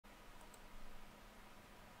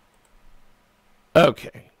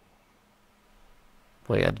Okay.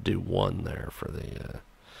 We had to do one there for the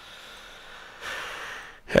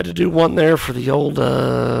old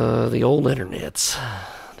internets.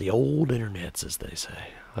 The old internets, as they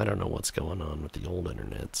say. I don't know what's going on with the old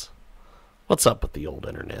internets. What's up with the old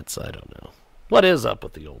internets? I don't know. What is up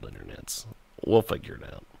with the old internets? We'll figure it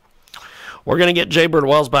out. We're going to get Jaybird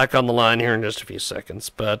Wells back on the line here in just a few seconds,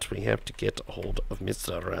 but we have to get a hold of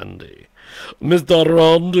Mr. Randy. Mr.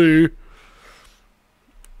 Randy!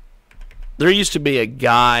 There used to be a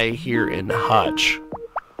guy here in Hutch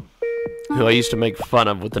who I used to make fun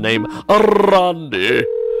of with the name Randy.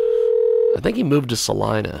 I think he moved to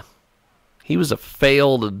Salina. He was a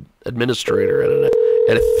failed administrator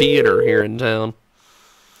at a theater here in town.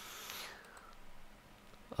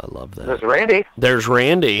 I love that. There's Randy. There's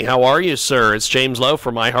Randy. How are you, sir? It's James Lowe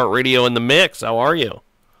from iHeartRadio in the Mix. How are you?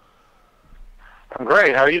 I'm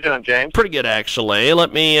great. How are you doing, James? Pretty good, actually.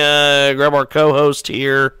 Let me grab our co-host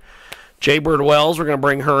here, Jaybird Wells. We're going to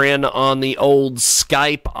bring her in on the old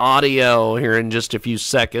Skype audio here in just a few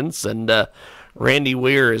seconds. And Randy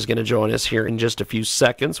Weir is going to join us here in just a few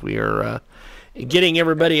seconds. We are getting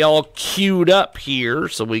everybody all queued up here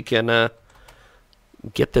so we can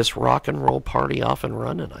get this rock and roll party off and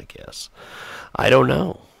running, I guess. I don't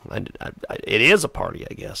know. It is a party,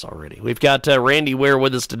 I guess, already. We've got Randy Weir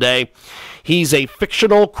with us today. He's a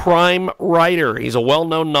fictional crime writer. He's a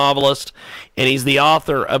well-known novelist, and he's the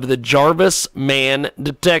author of the Jarvis Mann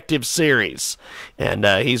Detective series. And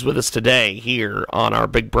he's with us today here on our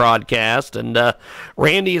big broadcast. And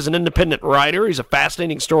Randy is an independent writer. He's a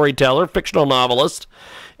fascinating storyteller, fictional novelist,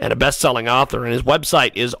 and a best-selling author. And his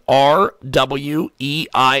website is rweir.net.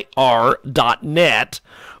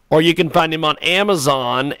 Or you can find him on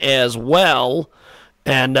Amazon as well.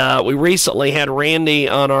 And we recently had Randy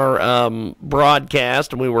on our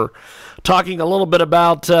broadcast, and we were talking a little bit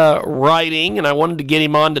about writing, and I wanted to get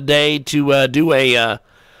him on today to do a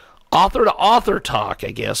author-to-author talk,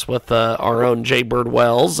 I guess, with our own Jaybird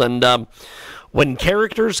Wells. And when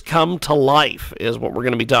characters come to life is what we're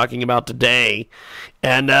going to be talking about today.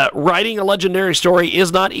 And writing a legendary story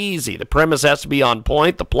is not easy. The premise has to be on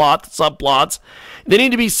point, the plot, the subplots. They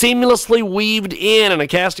need to be seamlessly weaved in, and a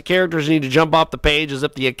cast of characters need to jump off the page as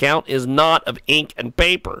if the account is not of ink and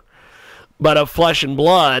paper, but of flesh and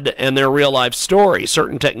blood and their real-life story.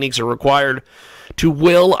 Certain techniques are required to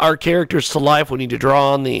will our characters to life. We need to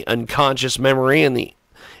draw on the unconscious memory and the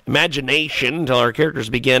imagination until our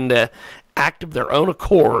characters begin to act of their own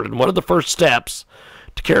accord. And one of the first steps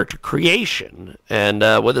to character creation. And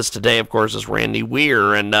with us today, of course, is Randy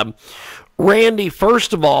Weir. And Randy,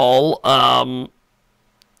 first of all,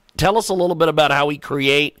 tell us a little bit about how we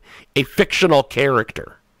create a fictional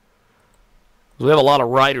character. We have a lot of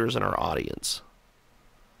writers in our audience.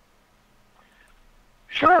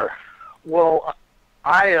 Sure. Well,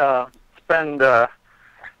 I spend a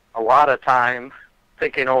lot of time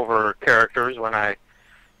thinking over characters when I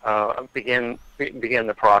begin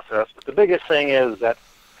the process. But the biggest thing is that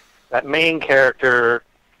main character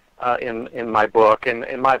in my book,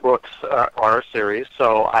 and my books are a series,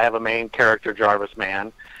 so I have a main character, Jarvis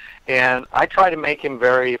Mann, and I try to make him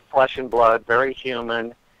very flesh and blood, very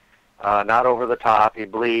human, not over the top. He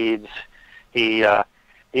bleeds, he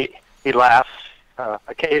laughs,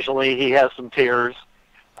 occasionally he has some tears.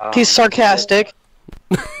 He's sarcastic.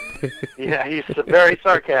 Yeah, he's very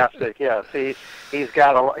sarcastic. Yes, he's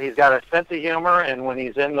got a sense of humor, and when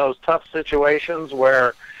he's in those tough situations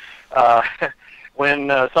where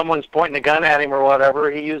when someone's pointing a gun at him or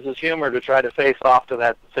whatever, he uses humor to try to face off to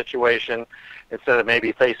that situation instead of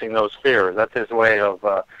maybe facing those fears. That's his way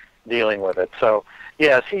of dealing with it. So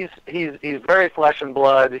yes, he's very flesh and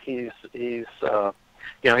blood. He's he's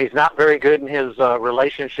not very good in his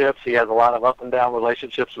relationships. He has a lot of up and down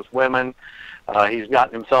relationships with women. He's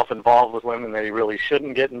gotten himself involved with women that he really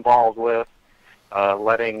shouldn't get involved with,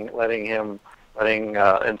 letting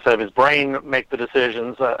instead of his brain make the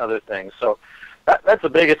decisions, other things. So that's the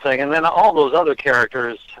biggest thing. And then all those other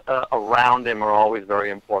characters around him are always very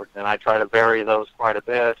important, and I try to vary those quite a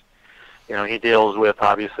bit. You know, he deals with,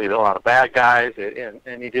 obviously, a lot of bad guys,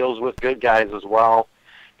 and he deals with good guys as well,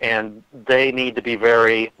 and they need to be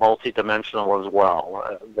very multidimensional as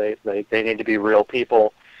well. They need to be real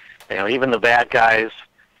people. You know, even the bad guys,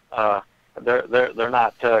 they're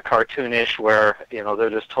not cartoonish where they're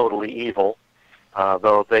just totally evil.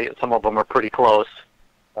 Though some of them are pretty close,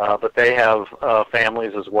 but they have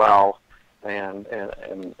families as well, and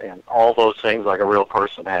all those things like a real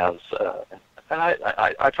person has. And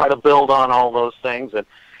I try to build on all those things, and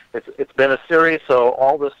it's been a series, so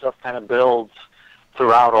all this stuff kind of builds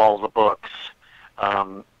throughout all the books.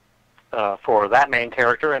 for that main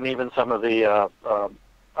character, and even some of the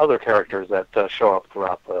other characters that show up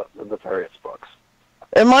throughout the various books.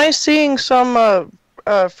 Am I seeing some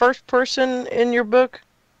first person in your book?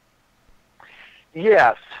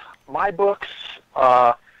 Yes, my books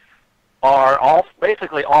are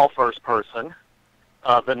basically all first person.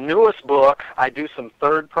 The newest book, I do some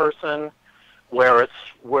third person, where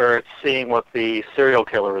it's seeing what the serial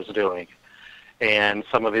killer is doing, and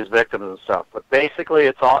some of his victims and stuff. But basically,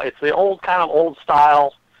 it's the old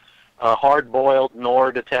style, hard-boiled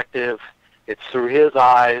noir detective. It's through his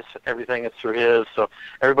eyes. Everything is through his. So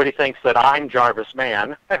everybody thinks that I'm Jarvis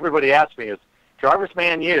Mann. Everybody asks me, "Is Jarvis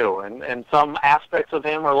Mann you?" And some aspects of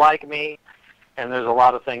him are like me, and there's a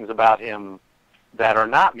lot of things about him that are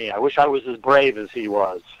not me. I wish I was as brave as he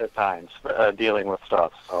was at times, dealing with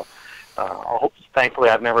stuff. So thankfully,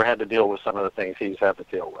 I've never had to deal with some of the things he's had to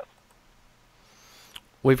deal with.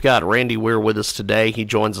 We've got Randy Weir with us today. He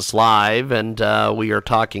joins us live, and we are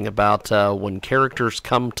talking about when characters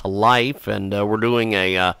come to life, and we're doing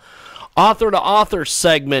a author-to-author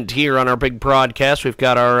segment here on our big broadcast. We've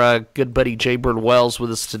got our good buddy Jaybird Wells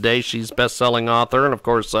with us today. She's a best-selling author, and of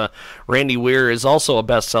course, Randy Weir is also a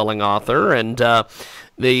best-selling author, and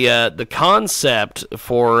the concept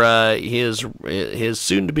for his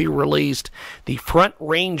soon-to-be released The Front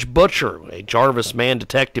Range Butcher, a Jarvis Mann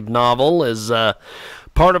Detective Novel, is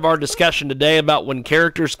part of our discussion today about when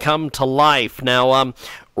characters come to life. Now,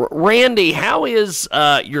 Randy, how is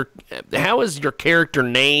your character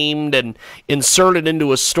named and inserted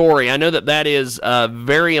into a story? I know that is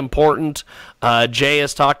very important. Jay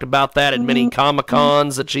has talked about that at many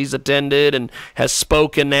Comic-Cons that she's attended and has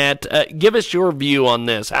spoken at. Give us your view on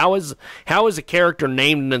this. How is a character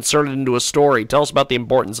named and inserted into a story? Tell us about the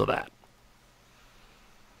importance of that.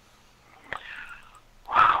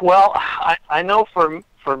 Well, I know for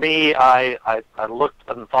me, I looked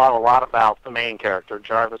and thought a lot about the main character,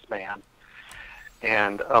 Jarvis Mann,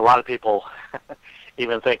 and a lot of people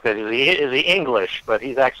even think that is he English, but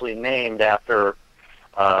he's actually named after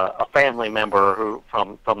a family member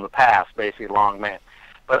from the past, basically Long Man.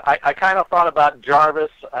 But I kind of thought about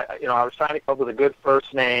Jarvis. I was trying to come up with a good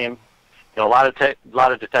first name. A lot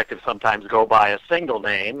of detectives sometimes go by a single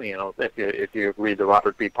name. If you read the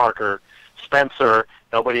Robert B. Parker Spencer,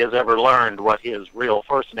 nobody has ever learned what his real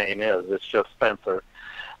first name is. It's just Spencer.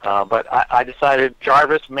 But I decided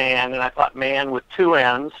Jarvis Mann, and I thought Mann with two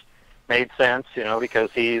N's made sense,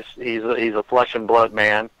 because he's a flesh and blood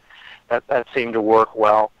man. That seemed to work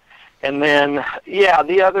well. And then, yeah,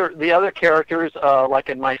 the other characters, like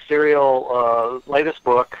in my serial latest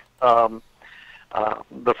book, The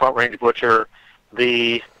Front Range Butcher,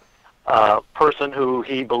 the person who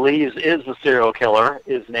he believes is the serial killer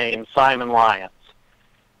is named Simon Lyons.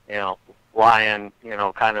 Lion,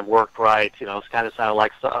 kind of worked right. It's kind of sounded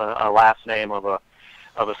like a last name of a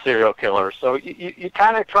serial killer. So you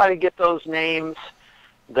kind of try to get those names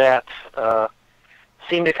that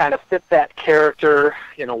seem to kind of fit that character.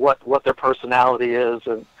 What their personality is,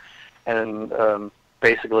 and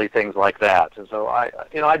basically things like that. And so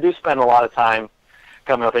I do spend a lot of time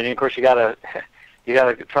coming up, and of course you gotta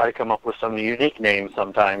try to come up with some unique names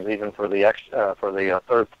sometimes, even for the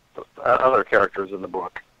other characters in the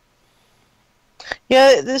book. Yeah,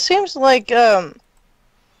 it seems like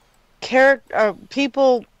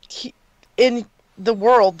people in the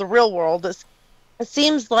real world, it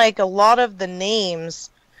seems like a lot of the names,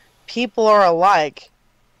 people are alike.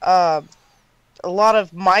 A lot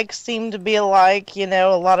of Mike seem to be alike,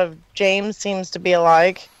 a lot of James seems to be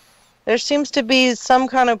alike. There seems to be some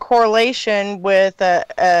kind of correlation with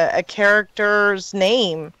a character's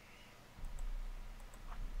name.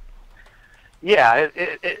 Yeah,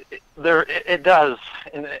 it does,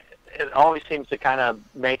 and it always seems to kind of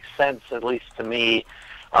make sense, at least to me.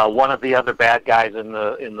 One of the other bad guys in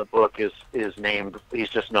the book is named. He's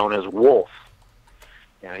just known as Wolf.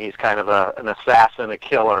 He's kind of an assassin, a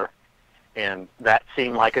killer, and that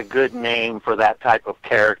seemed like a good name for that type of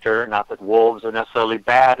character. Not that wolves are necessarily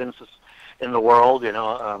bad in the world.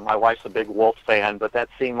 My wife's a big wolf fan, but that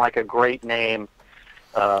seemed like a great name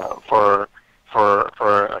for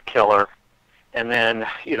a killer. And then,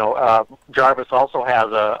 Jarvis also has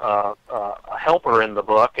a helper in the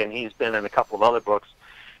book, and he's been in a couple of other books.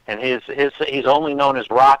 And he's only known as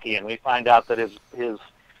Rocky, and we find out that his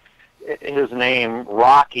name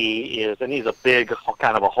Rocky is, and he's a big,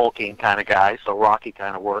 kind of a hulking kind of guy, so Rocky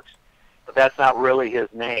kind of works. But that's not really his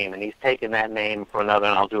name, and he's taken that name for another.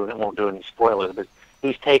 And I won't do any spoilers, but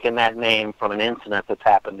he's taken that name from an incident that's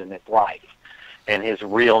happened in his life, and his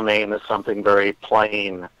real name is something very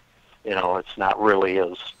plain. It's not really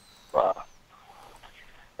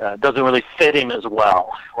doesn't really fit him as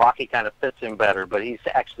well. Rocky kind of fits him better, but he's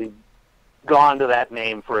actually gone to that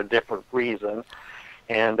name for a different reason.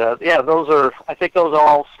 And yeah, I think those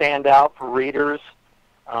all stand out for readers.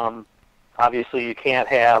 Obviously, you can't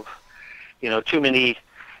have, too many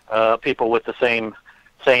people with the same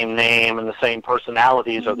name and the same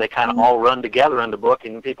personalities, or they kind of all run together in the book,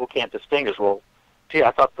 and people can't distinguish. Well, gee,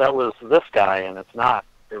 I thought that was this guy, and it's not.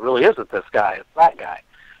 It really isn't this guy. It's that guy.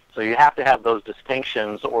 So you have to have those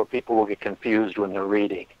distinctions, or people will get confused when they're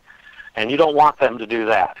reading. And you don't want them to do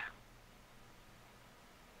that.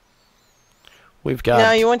 We've got...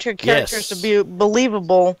 No, you want your characters to be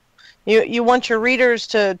believable. You want your readers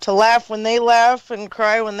to laugh when they laugh and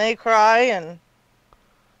cry when they cry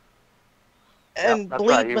and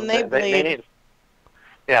bleed when they bleed.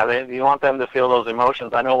 You want them to feel those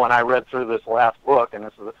emotions. I know when I read through this last book, and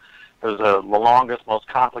it was the longest, most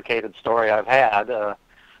complicated story I've had,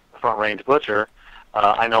 Front Range Butcher.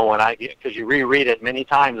 I know because you reread it many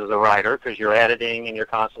times as a writer, because you're editing and you're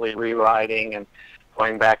constantly rewriting and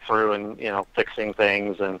going back through and fixing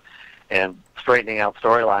things and straightening out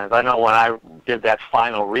storylines. I know when I did that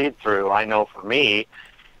final read through, I know for me,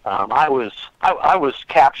 I was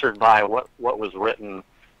captured by what was written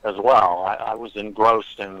as well. I was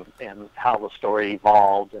engrossed in how the story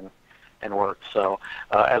evolved and worked. So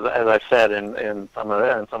as I've said, and some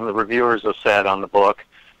of the reviewers have said on the book,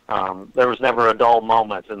 there was never a dull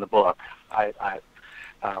moment in the book.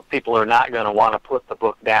 People are not going to want to put the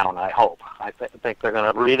book down, I hope. I think they're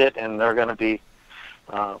going to read it, and they're going to be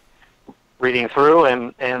reading through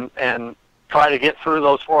and try to get through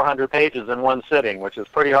those 400 pages in one sitting, which is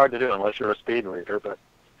pretty hard to do unless you're a speed reader. But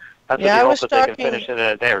that's what you hope that they can finish it in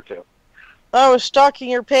a day or two. I was stalking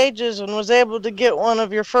your pages and was able to get one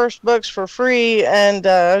of your first books for free, and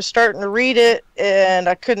I was starting to read it, and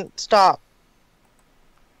I couldn't stop.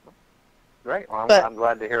 Great. Well, I'm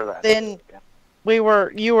glad to hear that. Then you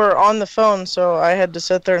were on the phone, so I had to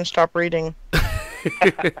sit there and stop reading.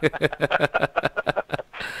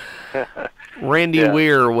 Randy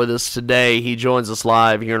Weir with us today. He joins us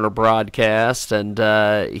live here in our broadcast, and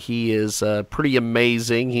he is pretty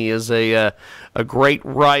amazing. He is a great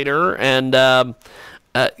writer, and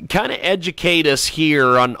kind of educate us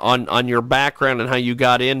here on your background and how you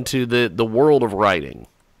got into the world of writing.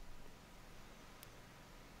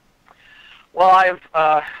 Well,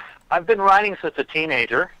 I've been writing since a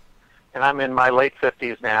teenager, and I'm in my late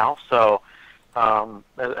 50s now. So,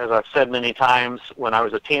 as I've said many times, when I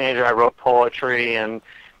was a teenager, I wrote poetry, and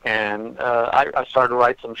I started to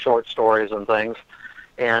write some short stories and things.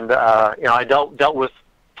 And I dealt with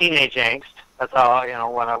teenage angst. That's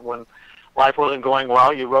how when life wasn't going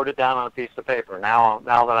well, you wrote it down on a piece of paper. Now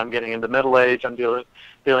that I'm getting into middle age, I'm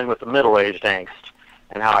dealing with the middle-aged angst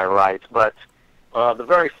and how I write. But the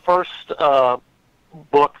very first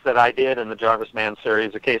book that I did in the Jarvis Mann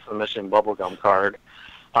series, A Case of the Missing Bubblegum Card,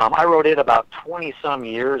 I wrote it about 20-some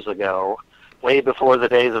years ago, way before the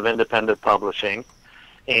days of independent publishing.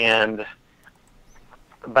 And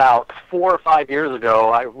about 4 or 5 years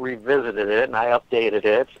ago, I revisited it and I updated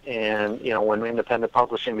it. And, when independent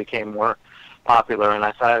publishing became more popular and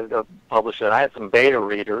I decided to publish it, I had some beta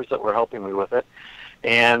readers that were helping me with it.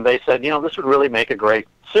 And they said, this would really make a great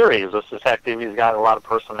series. This detective, he's got a lot of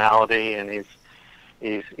personality, and he's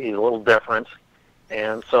a little different.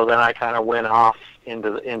 And so then I kind of went off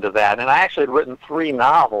into that. And I actually had written 3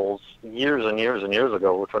 novels years and years and years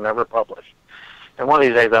ago, which were never published. And one of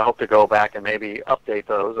these days I hope to go back and maybe update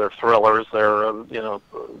those. They're thrillers. They're,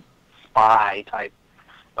 spy type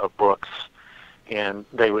of books. And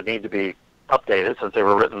they would need to be updated since they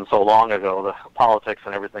were written so long ago. The politics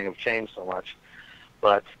and everything have changed so much.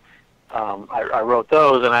 But I wrote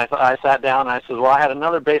those, and I sat down and I said, well, I had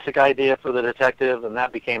another basic idea for the detective, and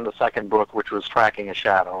that became the second book, which was Tracking a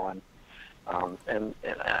Shadow, and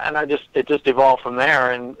it just evolved from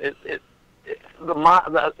there. And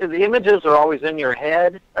the images are always in your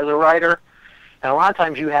head as a writer, and a lot of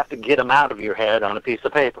times you have to get them out of your head on a piece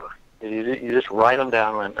of paper. You just write them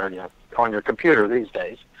down on your computer these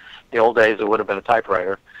days. The old days it would have been a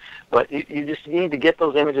typewriter, but you just need to get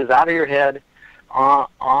those images out of your head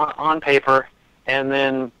on paper, and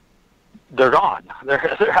then they're gone.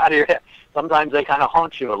 They're out of your head. Sometimes they kind of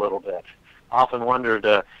haunt you a little bit. I often wondered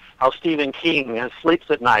how Stephen King sleeps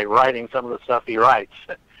at night writing some of the stuff he writes.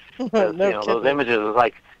 Those images is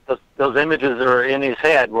like those images are in his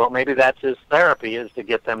head. Well, maybe that's his therapy, is to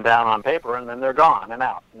get them down on paper, and then they're gone and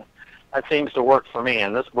out. That seems to work for me.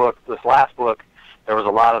 And this last book, there was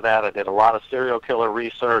a lot of that. I did a lot of serial killer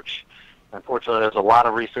research. Unfortunately, there's a lot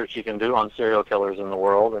of research you can do on serial killers in the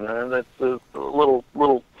world, and it's a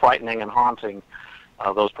little frightening and haunting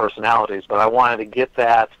those personalities. But I wanted to get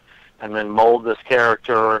that and then mold this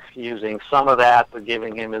character using some of that, but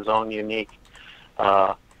giving him his own unique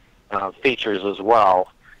features as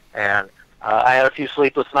well. And I had a few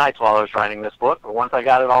sleepless nights while I was writing this book, but once I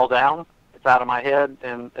got it all down, it's out of my head,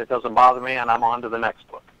 and it doesn't bother me, and I'm on to the next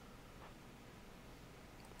book.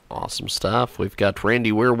 Awesome stuff. We've got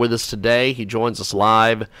Randy Weir with us today. He joins us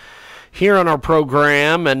live here on our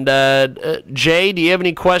program. And Jay, do you have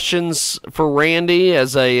any questions for Randy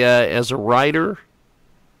as a writer?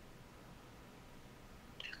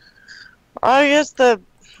 I guess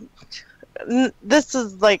this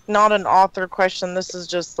is like not an author question. This is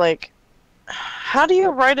just like, how do you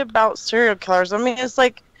write about serial killers? I mean, it's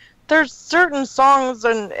like there's certain songs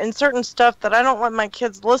and certain stuff that I don't let my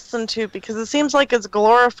kids listen to because it seems like it's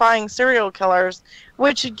glorifying serial killers,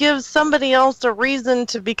 which gives somebody else a reason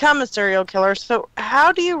to become a serial killer. So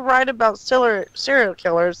how do you write about serial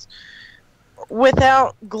killers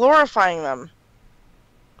without glorifying them?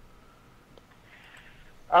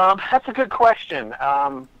 That's a good question.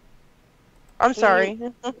 I'm sorry.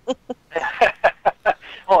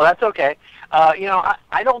 Oh, that's okay.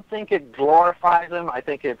 I don't think it glorifies them. I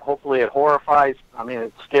think hopefully it horrifies. I mean,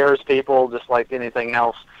 it scares people just like anything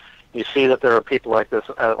else. You see that there are people like this,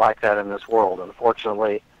 like that in this world.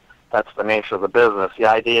 Unfortunately, that's the nature of the business. The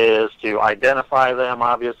idea is to identify them,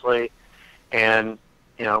 obviously, and,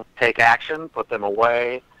 take action, put them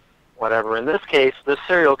away, whatever. In this case, this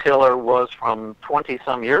serial killer was from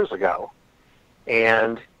 20-some years ago,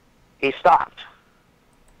 and he stopped.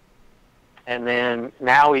 And then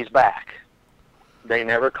now he's back. They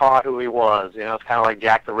never caught who he was. It's kind of like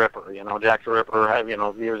Jack the Ripper. Jack the Ripper,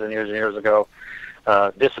 years and years and years ago,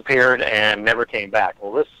 disappeared and never came back.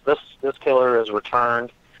 Well, this killer has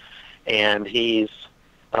returned, and he's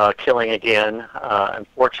killing again.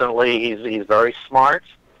 Unfortunately, he's very smart,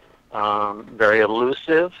 very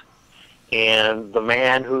elusive, and the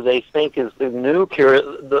man who they think is the new killer,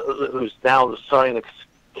 who's now starting the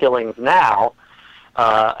killings now,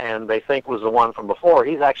 and they think was the one from before,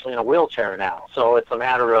 he's actually in a wheelchair now. So it's a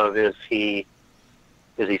matter of, is he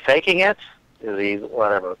faking it? Is he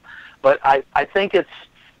whatever? But I think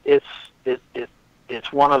it's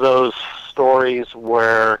one of those stories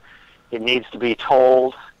where it needs to be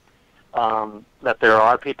told that there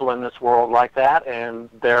are people in this world like that, and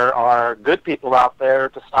there are good people out there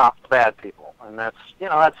to stop the bad people. And that's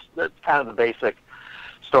kind of the basic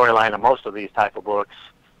storyline of most of these type of books,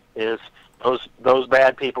 is those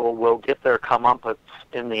bad people will get their comeuppance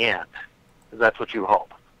in the end. That's what you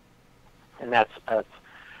hope. And that's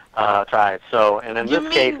tried. So, and in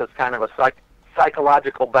this case, it's kind of a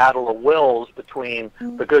psychological battle of wills between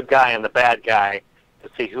the good guy and the bad guy to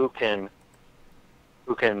see who can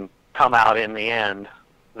come out in the end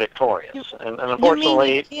victorious. And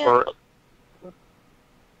unfortunately, go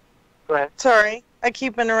ahead. Sorry, I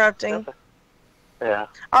keep interrupting. Yeah.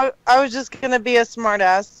 I was just going to be a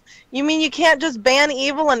smartass. You mean you can't just ban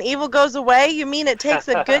evil and evil goes away? You mean it takes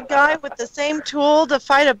a good guy with the same tool to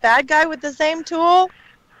fight a bad guy with the same tool?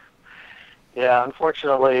 Yeah,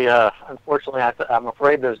 unfortunately, I'm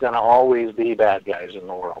afraid there's going to always be bad guys in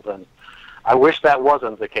the world, and I wish that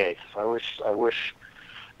wasn't the case. I wish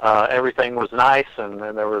everything was nice and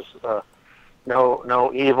there was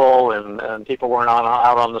no evil and people weren't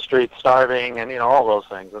out on the streets starving and all those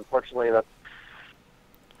things. Unfortunately, that's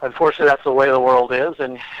the way the world is,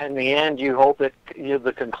 and in the end, you hope that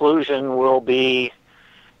the conclusion will be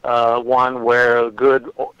one where good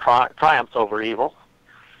triumphs over evil.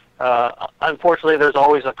 Unfortunately, there's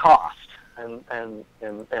always a cost, and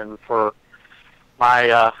for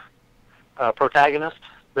my protagonist,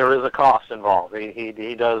 there is a cost involved.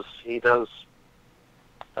 He does take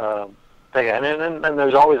it, and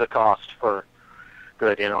there's always a cost for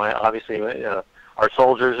good. Obviously, our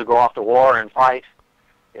soldiers who go off to war and fight,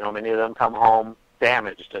 many of them come home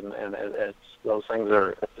damaged, and it's those things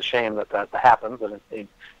it's a shame that happens, and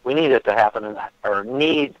we need it to happen,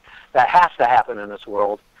 that has to happen in this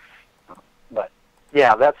world. But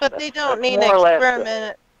yeah, But they don't need to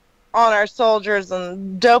experiment on our soldiers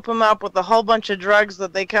and dope them up with a whole bunch of drugs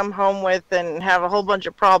that they come home with and have a whole bunch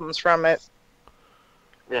of problems from it.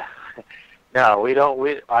 Yeah, no, we don't.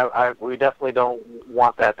 We definitely don't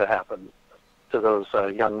want that to happen to those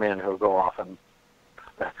young men who go off and.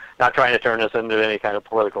 Not trying to turn this into any kind of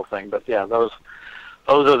political thing, but yeah, those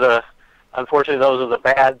are unfortunately those are the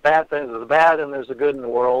bad things. There's the bad and there's the good in the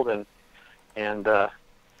world, and I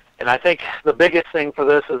think the biggest thing for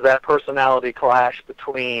this is that personality clash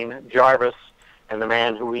between Jarvis and the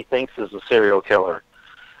man who he thinks is a serial killer,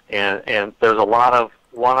 and there's a lot of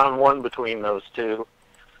one-on-one between those two,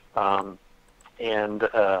 and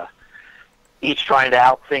each trying to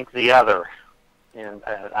outthink the other. And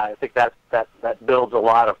I think that builds a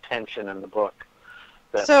lot of tension in the book.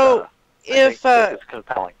 That, so, I think is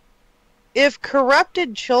compelling. If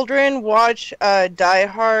corrupted children watch Die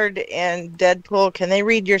Hard and Deadpool, can they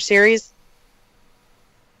read your series?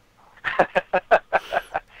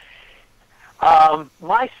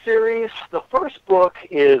 My series, the first book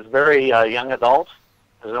is very young adult.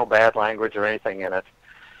 There's no bad language or anything in it.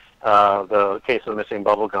 The Case of the Missing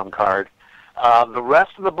Bubblegum Card. The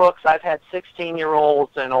rest of the books, I've had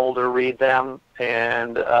 16-year-olds and older read them,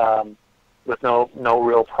 and with no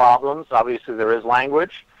real problems. Obviously, there is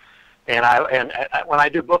language. And when I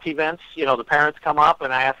do book events, the parents come up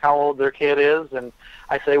and I ask how old their kid is, and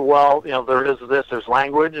I say, well, there is this, there's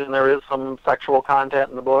language, and there is some sexual content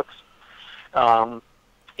in the books. Are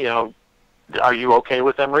you okay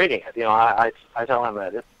with them reading it? I tell them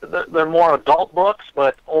that they're more adult books,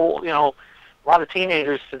 but old, a lot of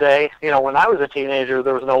teenagers today. When I was a teenager,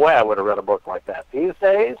 there was no way I would have read a book like that. These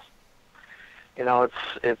days,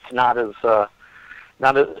 it's not as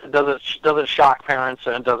it doesn't shock parents,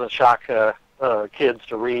 and it doesn't shock kids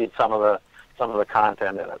to read some of the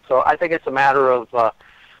content in it. So I think it's a matter of the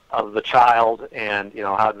child and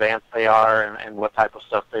how advanced they are and what type of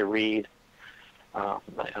stuff they read. Or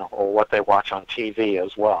what they watch on TV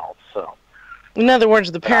as well. So, in other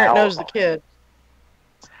words, the parent knows the kid.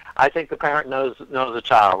 I think the parent knows the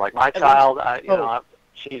child. Like my child,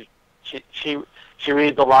 she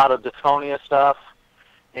reads a lot of dysphonia stuff,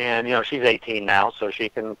 and she's 18 now, so she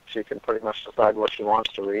can pretty much decide what she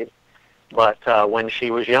wants to read. But when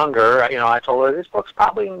she was younger, I told her this book's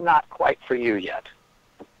probably not quite for you yet.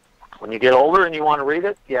 When you get older and you want to read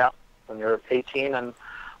it, yeah. When you're 18 and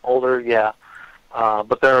older, yeah.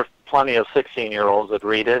 But there are plenty of 16-year-olds that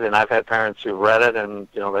read it, and I've had parents who've read it, and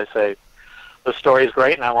they say the story's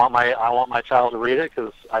great, and I want my child to read it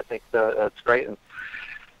because I think that's great. And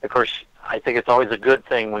of course, I think it's always a good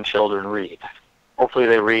thing when children read. Hopefully,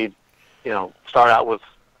 they read, start out with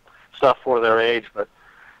stuff for their age, but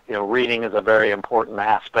reading is a very important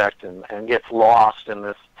aspect, and gets lost in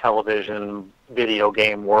this television, video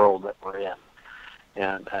game world that we're in.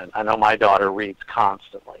 And I know my daughter reads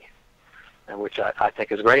constantly, which I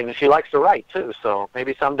think is great, and she likes to write too. So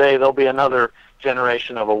maybe someday there'll be another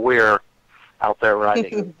generation of a Weir out there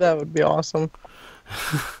writing. That would be awesome.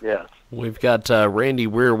 Yes. We've got Randy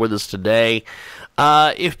Weir with us today.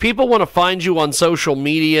 If people want to find you on social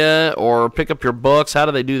media or pick up your books, how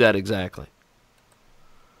do they do that exactly?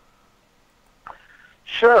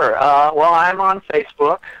 Sure. Well, I'm on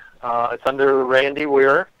Facebook. It's under Randy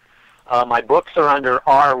Weir. My books are under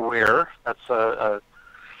R. Weir. That's a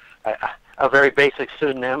very basic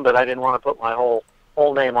pseudonym, but I didn't want to put my whole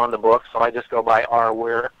name on the book, so I just go by R.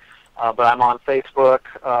 Weir. But I'm on Facebook.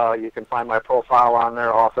 You can find my profile on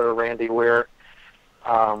there, author Randy Weir.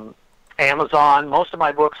 Amazon. Most of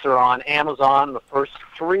my books are on Amazon. The first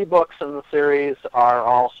 3 books in the series are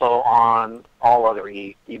also on all other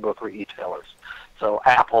e-book retailers. So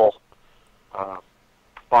Apple,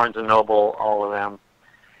 Barnes & Noble, all of them.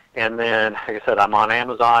 And then, like I said, I'm on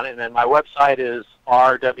Amazon. And then my website is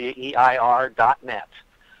rweir.net,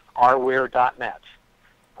 rweir.net.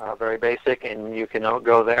 Very basic, and you can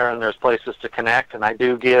go there, and there's places to connect. And I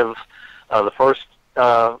do give the first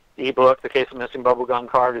ebook, The Case of Missing Bubblegum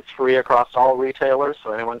Card. It's free across all retailers,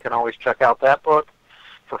 so anyone can always check out that book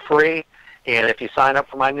for free. And if you sign up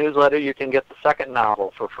for my newsletter, you can get the second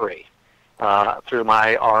novel for free through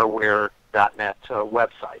my rweir.net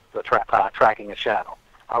website, the Tracking a Shadow.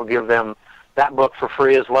 I'll give them that book for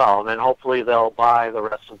free as well, and then hopefully they'll buy the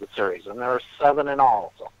rest of the series. And there are 7 in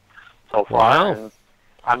all so far. Wow. And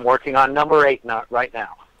I'm working on number 8 right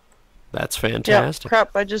now. That's fantastic. Yeah,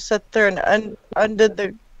 crap, I just sat there and undid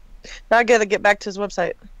the... Now I gotta get back to his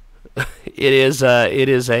website. It is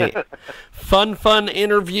a fun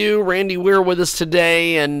interview. Randy Weir with us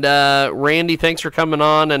today, and Randy, thanks for coming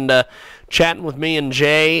on and chatting with me and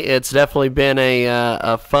Jay. It's definitely been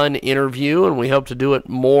a fun interview, and we hope to do it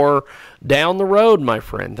more down the road, my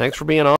friend. Thanks for being on.